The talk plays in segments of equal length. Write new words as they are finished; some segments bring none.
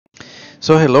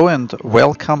So hello and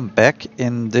welcome back.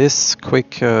 In this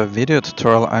quick video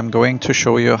tutorial I'm going to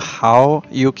show you how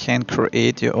you can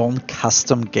create your own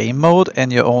custom game mode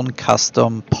and your own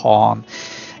custom pawn.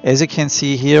 As you can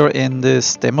see here in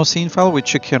this demo scene file,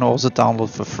 which you can also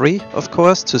download for free of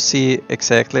course to see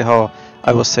exactly how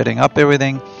I was setting up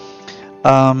everything,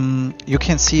 you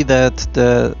can see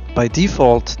that by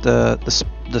default the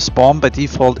spawn by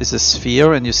default is a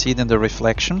sphere, and you see it in the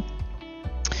reflection.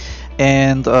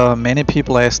 And many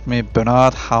people asked me,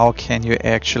 Bernhard, how can you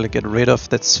actually get rid of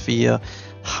that sphere?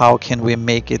 How can we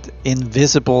make it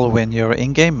invisible when you're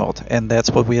in game mode? And that's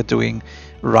what we are doing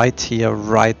right here,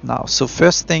 right now. So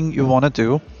first thing you want to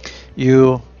do,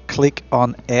 you click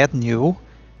on Add New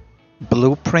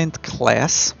Blueprint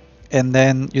Class, and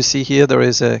then you see here there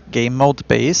is a game mode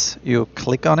base. You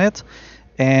click on it,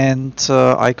 and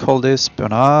I call this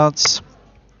Bernhard's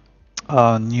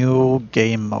new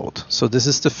game mode. So this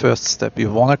is the first step.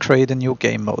 You want to create a new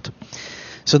game mode.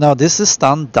 So now this is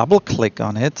done, double click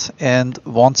on it, and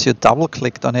once you double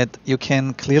clicked on it, you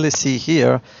can clearly see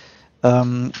here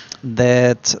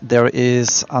that there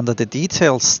is under the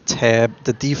details tab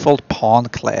the default pawn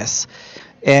class.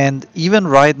 And even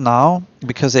right now,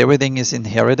 because everything is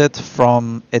inherited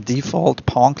from a default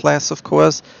pawn class, of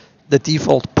course, the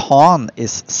default pawn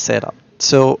is set up.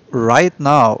 So right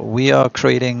now we are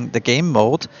creating the game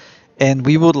mode and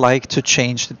we would like to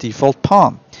change the default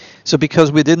pawn. So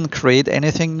because we didn't create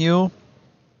anything new,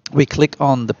 we click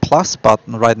on the plus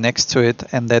button right next to it,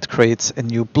 and that creates a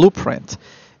new blueprint.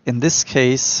 In this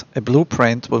case, a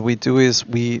blueprint, what we do is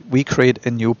we create a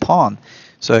new pawn.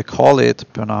 So I call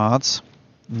it Bernhard's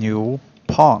new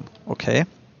pawn. Okay.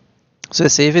 So I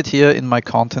save it here in my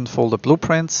content folder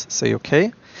blueprints, say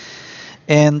okay.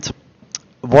 And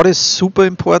what is super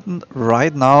important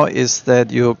right now is that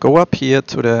you go up here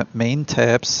to the main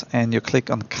tabs and you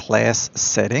click on class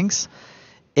settings,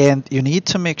 and you need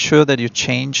to make sure that you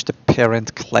change the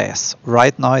parent class.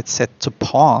 Right now it's set to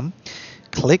pawn.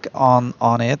 Click on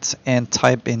it and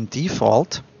type in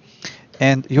default,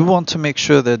 and you want to make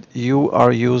sure that you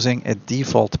are using a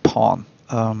default pawn.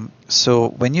 So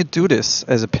when you do this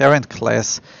as a parent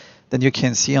class, then you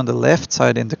can see on the left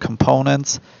side in the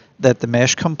components that the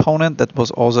mesh component that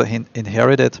was also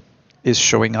inherited is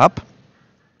showing up.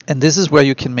 And this is where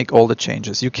you can make all the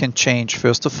changes. You can change,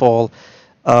 first of all,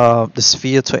 the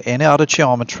sphere to any other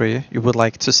geometry you would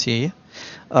like to see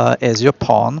as your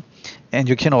pawn. And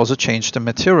you can also change the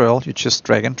material. You just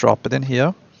drag and drop it in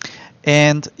here.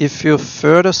 And if you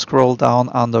further scroll down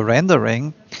under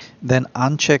rendering, then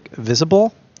uncheck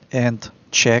visible and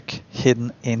check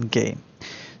hidden in game.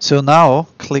 So now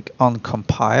click on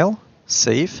compile,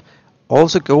 save.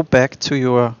 Also go back to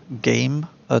your game,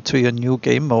 to your new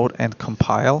game mode, and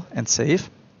compile and save.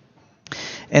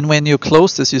 And when you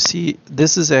close this, you see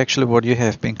this is actually what you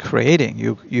have been creating.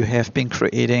 You have been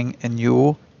creating a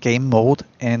new game mode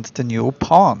and the new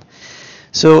pawn.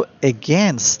 So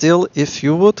again, still, if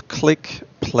you would click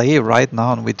play right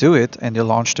now and we do it and you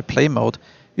launch the play mode,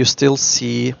 you still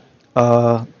see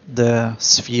the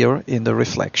sphere in the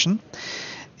reflection.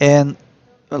 And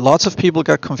lots of people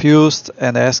got confused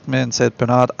and asked me and said,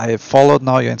 Bernhard, I followed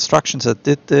now your instructions, I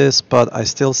did this, but I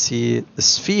still see the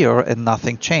sphere and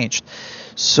nothing changed.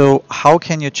 So how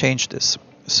can you change this?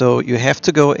 So you have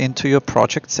to go into your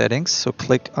project settings. So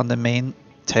click on the main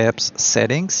tabs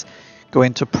settings, go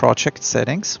into project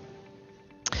settings.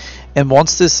 And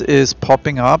once this is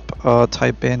popping up,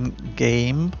 type in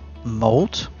game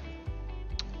mode.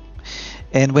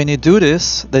 And when you do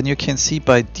this, then you can see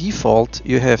by default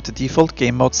you have the default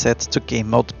game mode set to game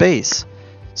mode base.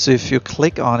 So if you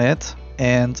click on it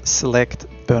and select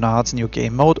Bernhard's new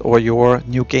game mode or your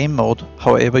new game mode,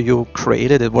 however you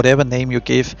created it, whatever name you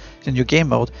gave the new game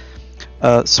mode,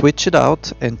 switch it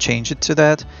out and change it to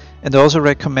that. And I also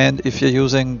recommend, if you're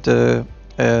using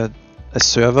a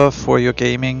server for your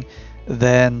gaming,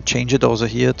 then change it also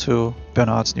here to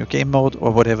Bernhard's new game mode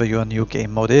or whatever your new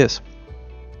game mode is.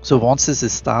 So once this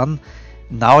is done,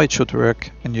 now it should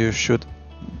work and you should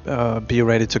be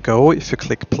ready to go. If you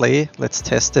click play, let's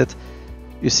test it.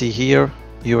 You see here,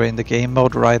 you're in the game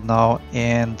mode right now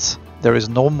and there is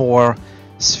no more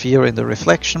sphere in the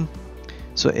reflection.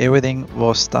 So everything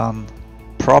was done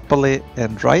properly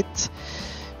and right.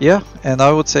 Yeah, and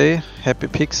I would say happy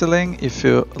pixeling. If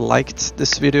you liked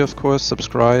this video, of course,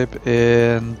 subscribe,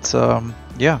 and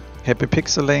yeah, happy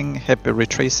pixeling, happy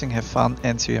retracing, have fun,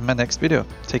 and see you in my next video.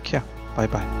 Take care. Bye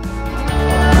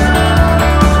bye.